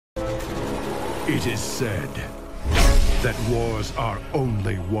It is said that wars are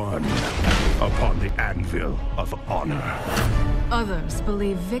only won upon the anvil of honor. Others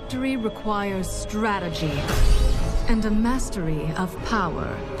believe victory requires strategy and a mastery of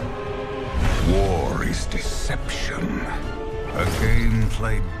power. War is deception. A game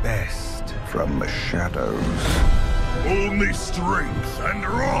played best from the shadows. Only strength and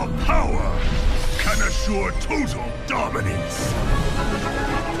raw power can assure total dominance.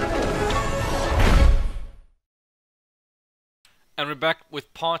 And we're back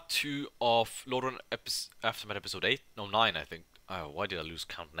with part 2 of Lordaeron Aftermath episode 8? No, 9 I think. Oh, why did I lose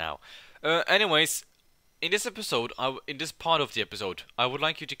count now? Anyways, in this episode, in this part of the episode, I would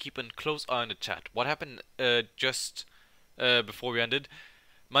like you to keep a close eye on the chat. What happened just before we ended?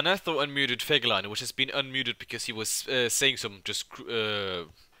 Manetho unmuted Fegeline, which has been unmuted because he was saying some just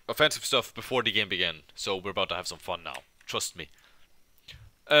offensive stuff before the game began. So we're about to have some fun now. Trust me.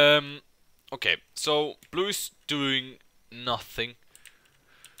 Okay, so Blue's doing nothing,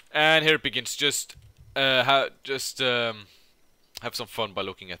 and here it begins. Just have some fun by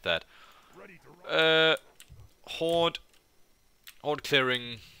looking at that. Horde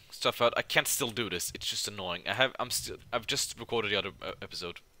clearing stuff out. I can't still do this. It's just annoying. I've just recorded the other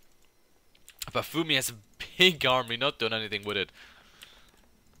episode. Bafumi has a big army, not done anything with it.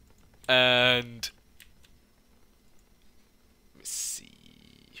 And let me see.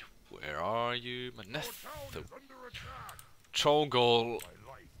 Where are you? Manetho. Chogol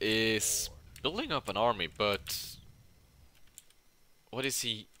is building up an army, but what is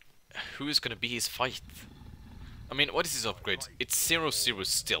he? Who is gonna be his fight? I mean, what is his upgrade? It's 0-0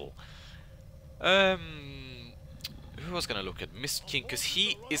 still. Who was gonna look at Mist King? Cause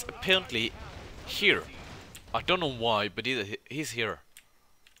he is apparently here. I don't know why, but he's here.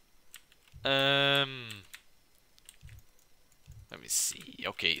 Let me see.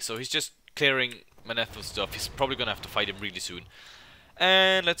 Okay, so he's just clearing Manetho's stuff. He's probably gonna have to fight him really soon.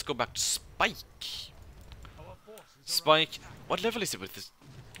 And let's go back to Spike. Spike, what level is it with this?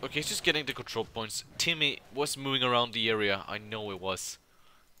 Okay, he's just getting the control points. Timmy was moving around the area. I know it was.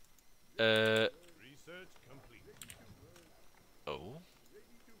 Oh.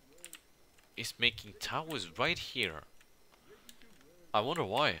 He's making towers right here. I wonder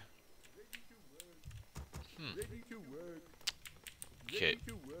why. Okay.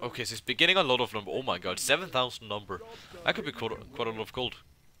 Okay, so he's beginning a lot of number. Oh my god, 7,000 number. That could be quite a lot of gold.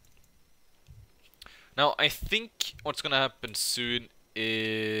 Now, I think what's gonna happen soon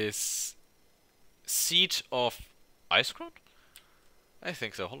is Siege of Icecrown? I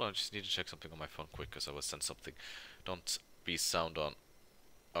think so. Hold on, I just need to check something on my phone quick because I was sent something. Don't be sound on.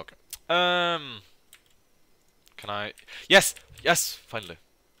 Okay. Can I? Yes! Yes! Finally.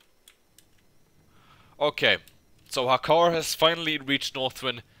 Okay. So Hakar has finally reached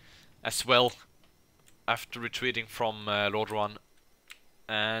Northwind as well after retreating from Lordaeron.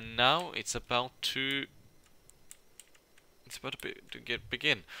 And now it's about to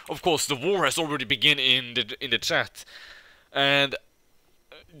begin. Of course, the war has already begun in the chat, and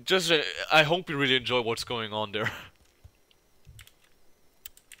just I hope you really enjoy what's going on there.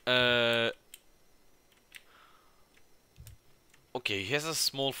 Okay, he has a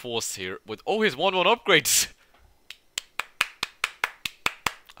small force here with his 1-1 upgrades.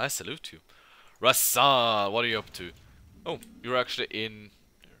 I salute you, Rasa. What are you up to? Oh, you're actually in.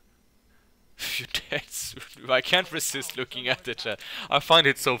 You're dead soon. I can't resist looking at the chat. I find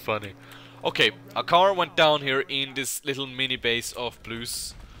it so funny. Okay, Akar went down here in this little mini base of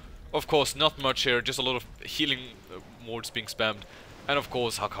Blues. Of course, not much here, just a lot of healing wards being spammed. And of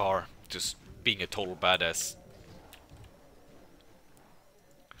course, Hakar just being a total badass.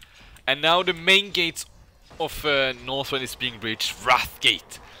 And now the main gates of Northwind is being reached,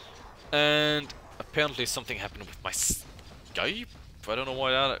 Wrathgate. And apparently something happened with my Skype. I don't know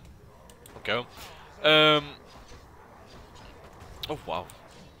why that. Okay. Oh wow.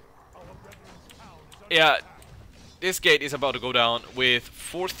 Yeah, this gate is about to go down with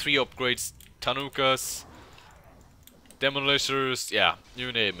 4-3 upgrades, Tanukas, Demolishers, yeah,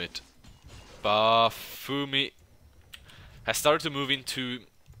 you name it. Bafumi has started to move into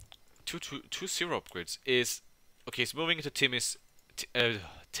 2-0 upgrades. Okay, he's moving into Timmy's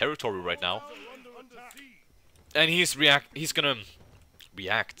territory right now, and he's gonna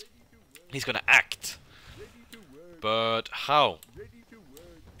react. He's gonna act. But how?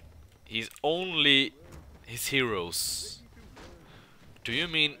 He's only his heroes. Do you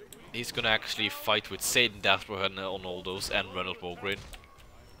mean he's gonna actually fight with Satan Deathward on all those and Ronald Mogren?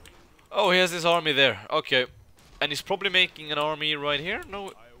 Oh, he has his army there. Okay. And he's probably making an army right here?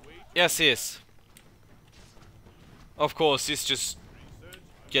 No. Yes, he is. Of course, he's just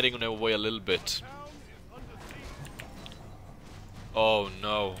getting on their way a little bit. Oh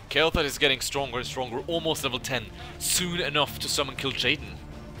no. Kelthus is getting stronger and stronger, almost level 10. Soon enough to summon Kill Jaden.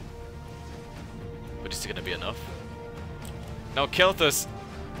 But is it gonna be enough? Now Kelthus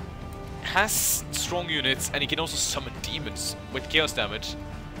has strong units and he can also summon demons with chaos damage.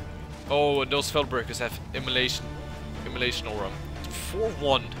 Oh, and those Spellbreakers have Immolation Aura.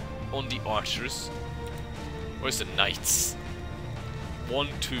 4-1 on the archers. Where's the knights?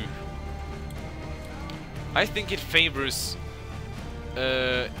 1-2. I think it favors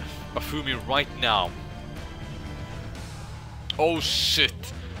Bafumi right now. Oh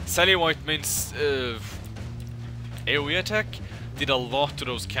shit! Sally Whiteman's AoE attack did a lot to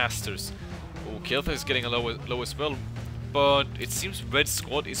those casters. Oh, Kelthus is getting a low as well, but it seems Red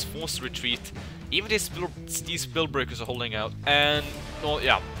Squad is forced to retreat. Even these Spellbreakers are holding out, and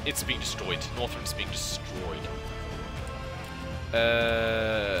yeah, it's being destroyed. Northern is being destroyed.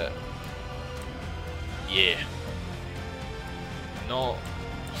 Yeah. No.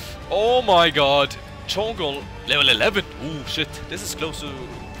 Oh my god! Chongol level 11. Ooh shit! This is close to.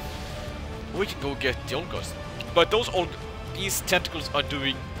 We can go get the old gods, but these tentacles are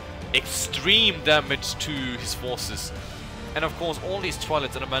doing extreme damage to his forces. And of course, all these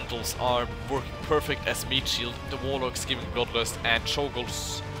Twilight Elementals are working perfect as meat shield. The Warlocks giving Bloodlust and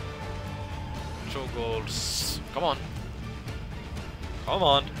Cho'Galls. Come on. Come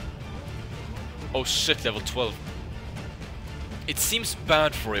on. Oh shit, level 12. It seems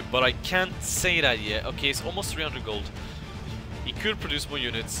bad for him, but I can't say that yet. Okay, it's almost 300 gold. He could produce more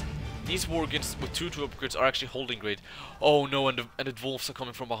units. These Worgens with 2-2 upgrades are actually holding great. Oh no, and the Dwarves are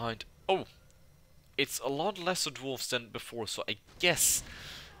coming from behind. Oh. It's a lot lesser dwarves than before, so I guess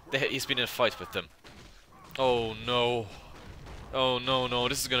he's been in a fight with them. Oh no. Oh no, no,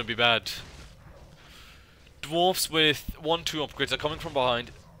 this is gonna be bad. Dwarves with 1-2 upgrades are coming from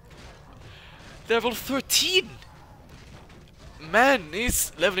behind. Level 13! Man,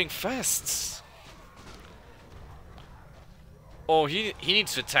 he's leveling fast. Oh, he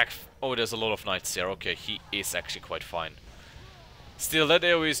needs to attack. Oh, there's a lot of knights here. Okay, he is actually quite fine. Still, that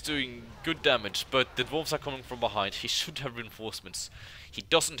AoE is doing good damage, but the dwarves are coming from behind. He should have reinforcements. He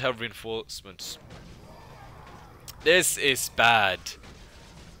doesn't have reinforcements. This is bad.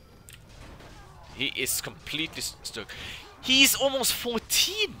 He is completely stuck. He's almost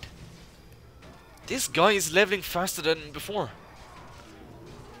 14! This guy is leveling faster than before.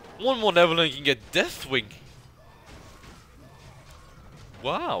 One more level and he can get Deathwing.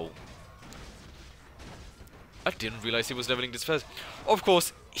 Wow. I didn't realize he was leveling this fast. Of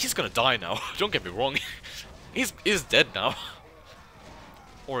course, he's gonna die now. Don't get me wrong. He's dead now.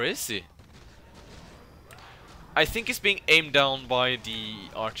 Or is he? I think he's being aimed down by the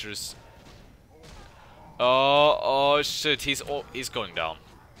archers. Oh shit, he's going down.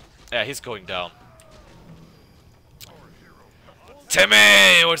 Yeah, he's going down.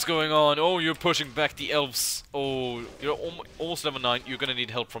 Timmy! What's going on? Oh, you're pushing back the elves. Oh, you're almost level 9. You're gonna need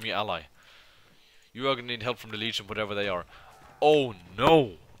help from your ally. You are gonna need help from the Legion, whatever they are. Oh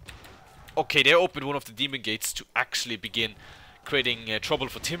no! Okay, they opened one of the demon gates to actually begin creating trouble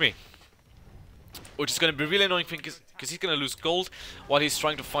for Timmy. Which is gonna be really annoying because he's gonna lose gold while he's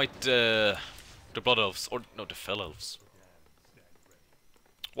trying to fight the Blood Elves. Or, no, the Fell Elves.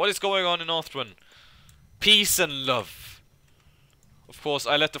 What is going on in Northrend? Peace and love. Of course,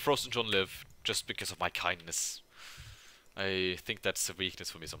 I let the Frozen John live just because of my kindness. I think that's a weakness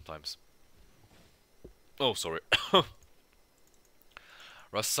for me sometimes. Oh, sorry.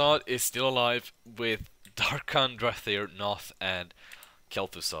 Rassad is still alive with Darkan, Drathir, Noth, and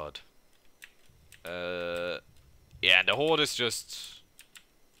Kel'Thuzad. Yeah, the Horde is just...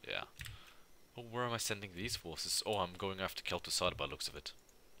 yeah. Oh, where am I sending these forces? Oh, I'm going after Kel'Thuzad by the looks of it.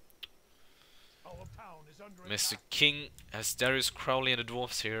 Mr. King has Darius Crowley and the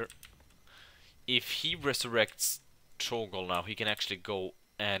dwarves here. If he resurrects Cho'Gall now, he can actually go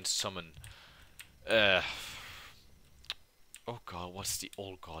and summon... oh god, what's the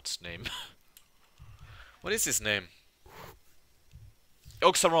old god's name? What is his name?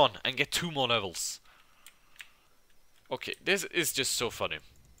 Oxaron, and get 2 more levels. Okay, this is just so funny.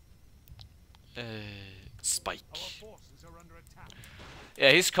 Spike.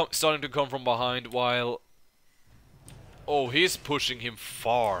 Yeah, he's starting to come from behind while... oh, he's pushing him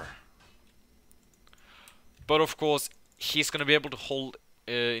far. But of course, he's gonna be able to hold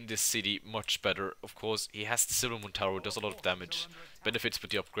in this city much better. Of course, he has the Silver Moon Tower, does a lot of damage, benefits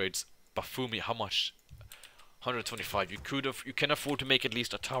with the upgrades. Bafumi, how much? 125. You can afford to make at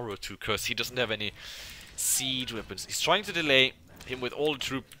least a tower or 2, because he doesn't have any siege weapons. He's trying to delay him with all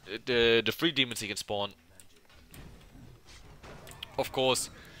the free demons he can spawn. Of course,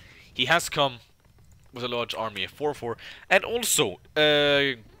 He has come with a large army, a 4-4, and also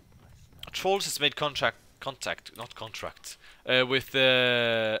Trolls has made with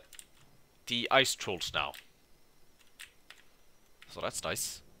the ice trolls now. So that's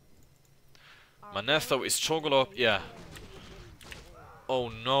nice. Manetho is Chogolop, yeah. Oh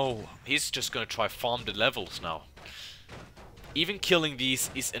no, he's just gonna try farm the levels now. Even killing these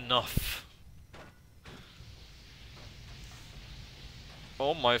is enough.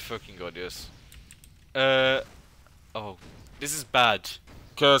 Oh my fucking god, yes. Oh, this is bad.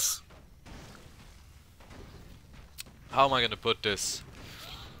 Cause how am I gonna put this?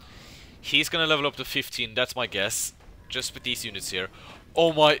 He's gonna level up to 15, that's my guess. Just with these units here.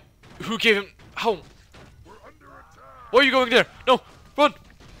 Oh my, who gave him, how? Why are you going there? No, run!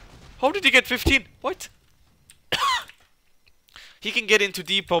 How did he get 15? What? He can get into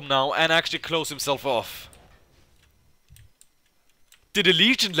Depot now and actually close himself off. Did the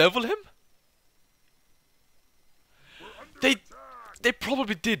Legion level him? They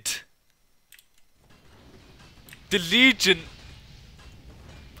probably did. The Legion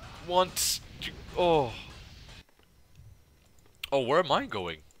wants to... Oh. Oh, where am I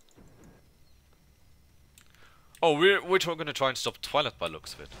going? Oh, we're gonna try and stop Twilight by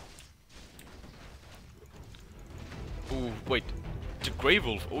looks of it. Ooh, wait. The Grey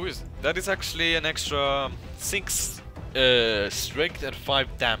Wolf. Oh, that is actually an extra 6 strength and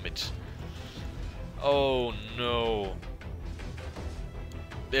 5 damage. Oh no.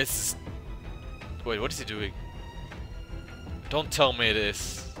 This. Wait, what is he doing? Don't tell me it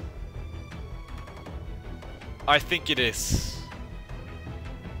is. I think it is.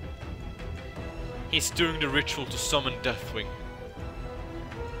 He's doing the ritual to summon Deathwing.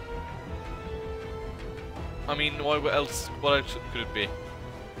 I mean, what else could it be?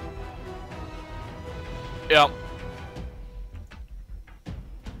 Yeah.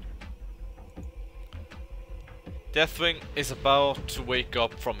 Deathwing is about to wake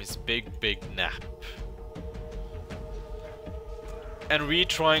up from his big nap. And we're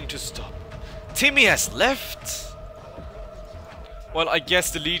trying to stop. Timmy has left! Well, I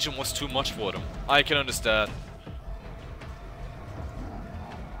guess the Legion was too much for them. I can understand.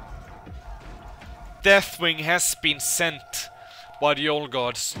 Deathwing has been sent by the old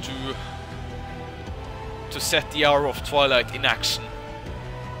gods to set the Hour of Twilight in action.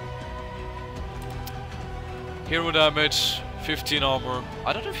 Hero damage, 15 armor.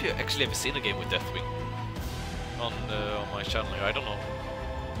 I don't know if you actually ever seen a game with Deathwing on my channel here. I don't know.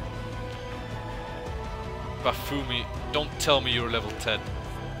 Bafumi, don't tell me you're level 10.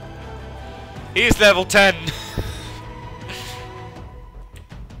 He's level 10!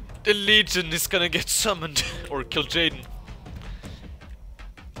 The Legion is gonna get summoned or kill Jaden.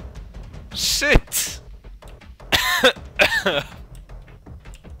 Shit!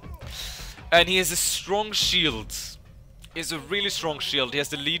 And he has a strong shield. He has a really strong shield. He has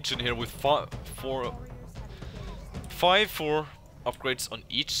the Legion here with 5 4 upgrades on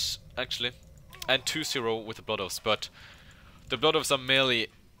each, actually. And 2-0 with the Blood Elves, but the Blood Elves are melee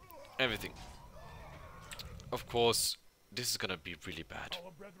everything. Of course, this is gonna be really bad.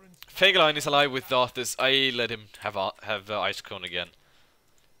 Fegelein is alive with Darthus. I let him have Ice Cone again.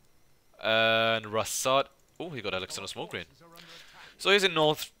 And Rassad. Oh, he got Alexander Smoke Rain. So he's in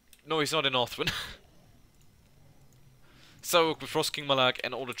North. No, he's not in Northwind. So with Frost King Malak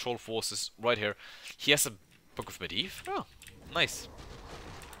and all the troll forces right here. He has a Book of Medivh. Oh, nice.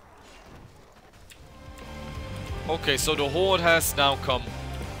 Okay, so the Horde has now come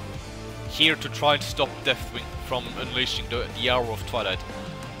here to try to stop Deathwing from unleashing the Hour of Twilight.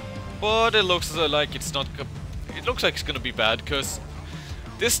 But it looks like it's not. It looks like it's gonna be bad, because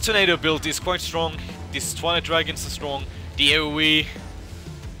this Tornado ability is quite strong. These Twilight Dragons are strong. The AoE.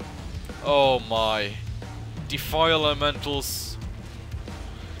 Oh my. The Fire Elementals.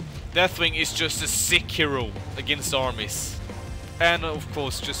 Deathwing is just a sick hero against armies. And of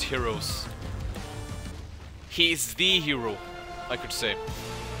course, just heroes. He is the hero, I could say.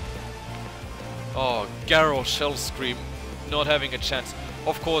 Oh, Garrosh, Shellscream, not having a chance.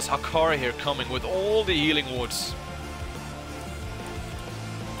 Of course, Hakari here coming with all the healing wards.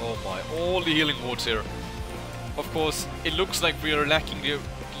 Oh my, all the healing wards here. Of course, it looks like we are lacking the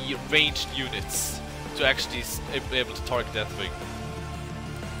ranged units to actually be able to target Deathwing.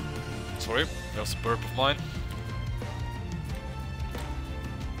 Sorry, that was a burp of mine.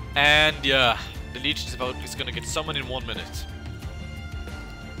 And yeah, the Legion is gonna get summoned in 1 minute.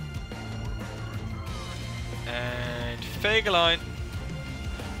 And Fegelein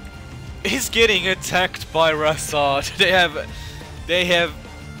is getting attacked by Rassad. They have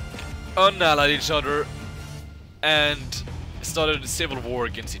unallied each other and started a civil war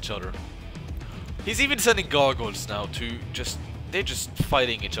against each other. He's even sending gargoyles now to they're just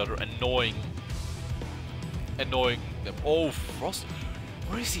fighting each other, annoying them. Oh, Frost,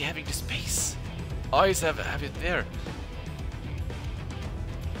 where is he having this base? I used to have it there.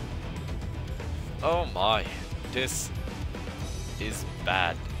 Oh my, this is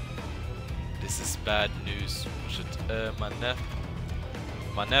bad. This is bad news.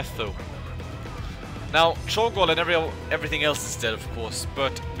 Manetho. Now, Cho'Gall and everything else is dead, of course,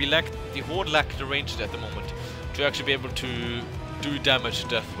 but the Horde lacked the range at the moment to actually be able to do damage to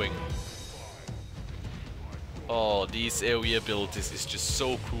Deathwing. Oh, these AoE abilities is just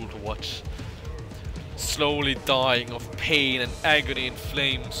so cool to watch. Slowly dying of pain and agony and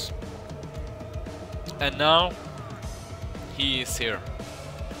flames. And now, he is here.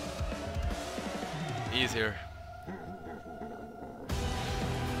 He is here.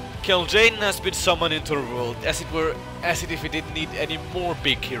 Kil'jaeden has been summoned into the world, as if it didn't need any more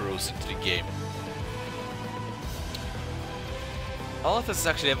big heroes into the game. Arthas is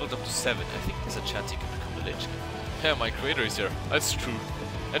actually leveled up to 7. I think there's a chance he can become the Lich King. Yeah, my creator is there. That's true.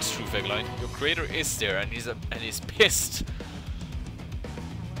 That's true, Fegline. Your creator is there, and he's pissed.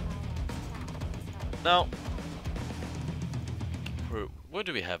 Now, where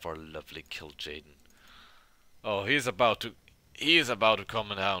do we have our lovely Kil'jaeden? Oh, he is about to come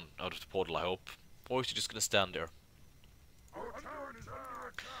down out of the portal, I hope. Or is he just gonna stand there?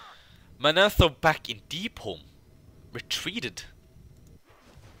 Manetho back in Deep Home. Retreated.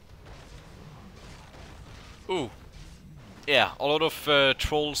 Ooh. Yeah, a lot of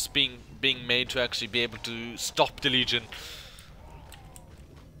trolls being made to actually be able to stop the Legion.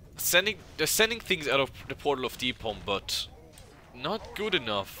 They're sending things out of the portal of Deep Home, but not good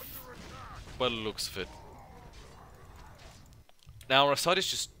enough by the looks of it. Now Rasad is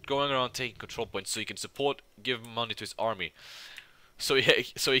just going around taking control points so he can give money to his army, so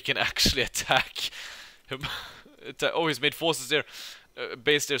he can actually attack him. Oh, he's made forces there,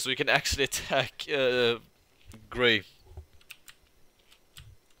 base there, so he can actually attack Grey.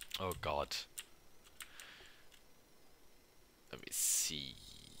 Oh God. Let me see.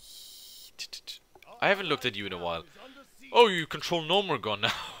 I haven't looked at you in a while. Oh, you control Nomergon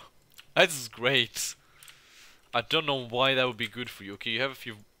now. That's great. I don't know why that would be good for you. Okay, you have a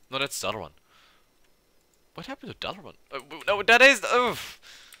few... No, that's Dalaran. What happened to Dalaran? No, that is...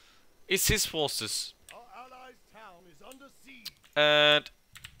 It's his forces. And...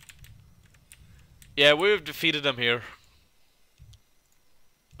 yeah, we've defeated them here.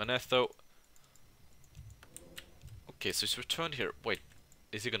 Manetho. Okay, so he's returned here. Wait,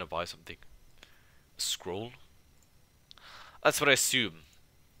 is he gonna buy something? A scroll? That's what I assume.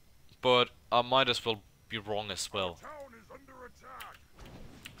 But I might as well be wrong as well.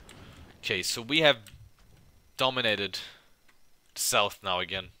 Okay, so we have dominated the south now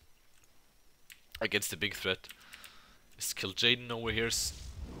again against the big threat. Is Kil'jaeden over here?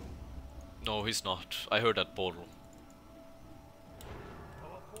 No, he's not. I heard that portal.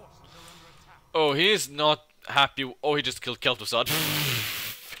 Oh, he is not happy. Oh, he just killed Kel'Thuzad.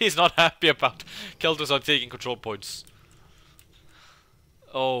 He's not happy about Kel'Thuzad taking control points.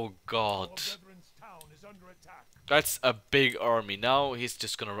 Oh God. That's a big army. Now he's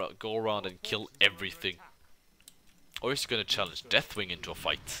just gonna go around and kill everything. Or he's gonna challenge Deathwing into a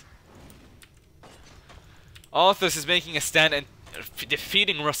fight. Arthas is making a stand and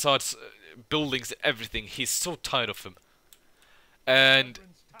defeating Rasad's buildings and everything. He's so tired of him. And...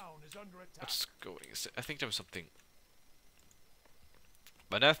 what's going... I think there was something...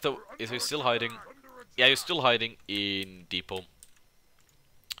 Manetho, is he still hiding? Yeah, he's still hiding in Depot.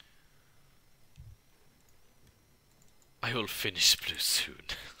 I will finish blue soon.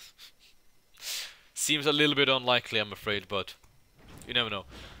 Seems a little bit unlikely, I'm afraid, but you never know.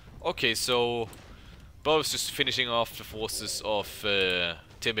 Okay, so Bo's just finishing off the forces of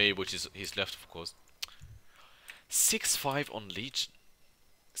Timmy, which is he's left, of course. 6-5 on Legion.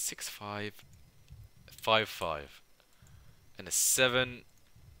 6-5, 5-5, and a 7,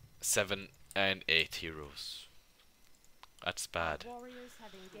 7, and 8 heroes. That's bad.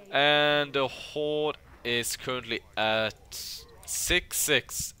 And the Horde is currently at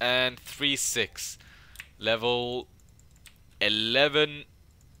 6-6 and 3-6. Level 11,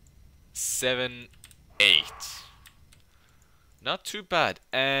 7, 8. Not too bad.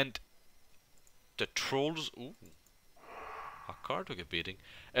 And the trolls... ooh. Hakar took a beating.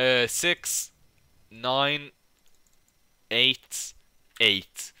 6, 9, 8,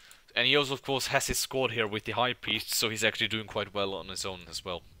 8. And he also, of course, has his squad here with the High Priest, so he's actually doing quite well on his own as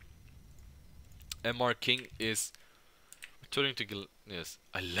well. MR King is returning to yes.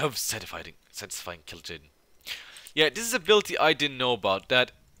 I love satisfying Kil'jaeden. Yeah, this is an ability I didn't know about.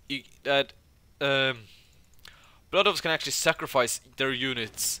 That Blood Elves can actually sacrifice their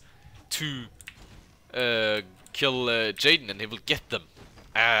units to kill Jaden, and he will get them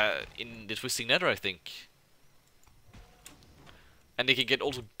in the Twisting Nether, I think. And they can get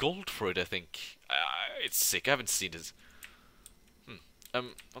also gold for it, I think. It's sick. I haven't seen this.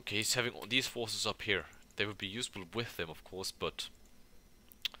 Okay, he's having all these forces up here. They would be useful with them, of course, but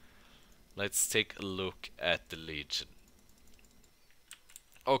let's take a look at the Legion.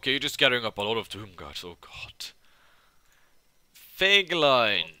 Okay, you're just gathering up a lot of Doom Guards. Oh god.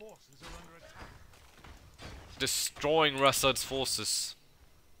 Fagline! Destroying Rasad's forces.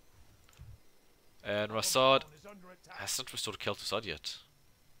 And Rasad hasn't restored Kel'Thuzad yet.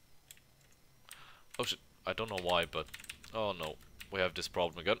 Oh shit, I don't know why, but... Oh no, we have this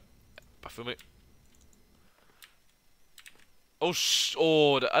problem again. Bafumi.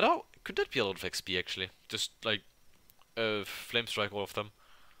 Oh I don't... Could that be a lot of XP actually? Just like... Flame strike all of them.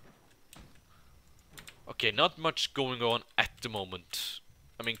 Okay, not much going on at the moment.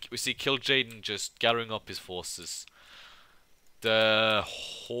 I mean, we see Kill Jaden just gathering up his forces. The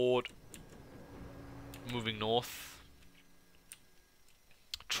Horde moving north.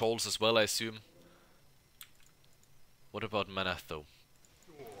 Trolls as well, I assume. What about Manath though?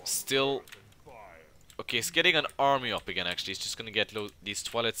 Still... Okay, he's getting an army up again actually. He's just gonna get these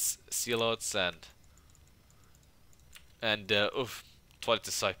Twilight Sealouts and Twilight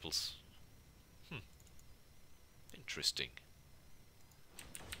Disciples. Interesting.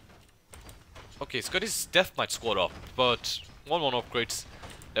 Okay, he's got his Death Knight squad up, but 1-1 upgrades,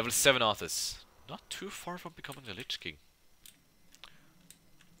 level 7 Arthas. Not too far from becoming a Lich King.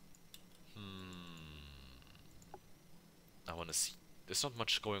 I wanna see. There's not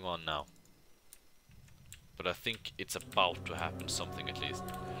much going on now. But I think it's about to happen, something at least.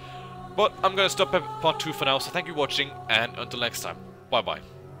 But I'm gonna stop at part 2 for now, so thank you for watching, and until next time, bye bye.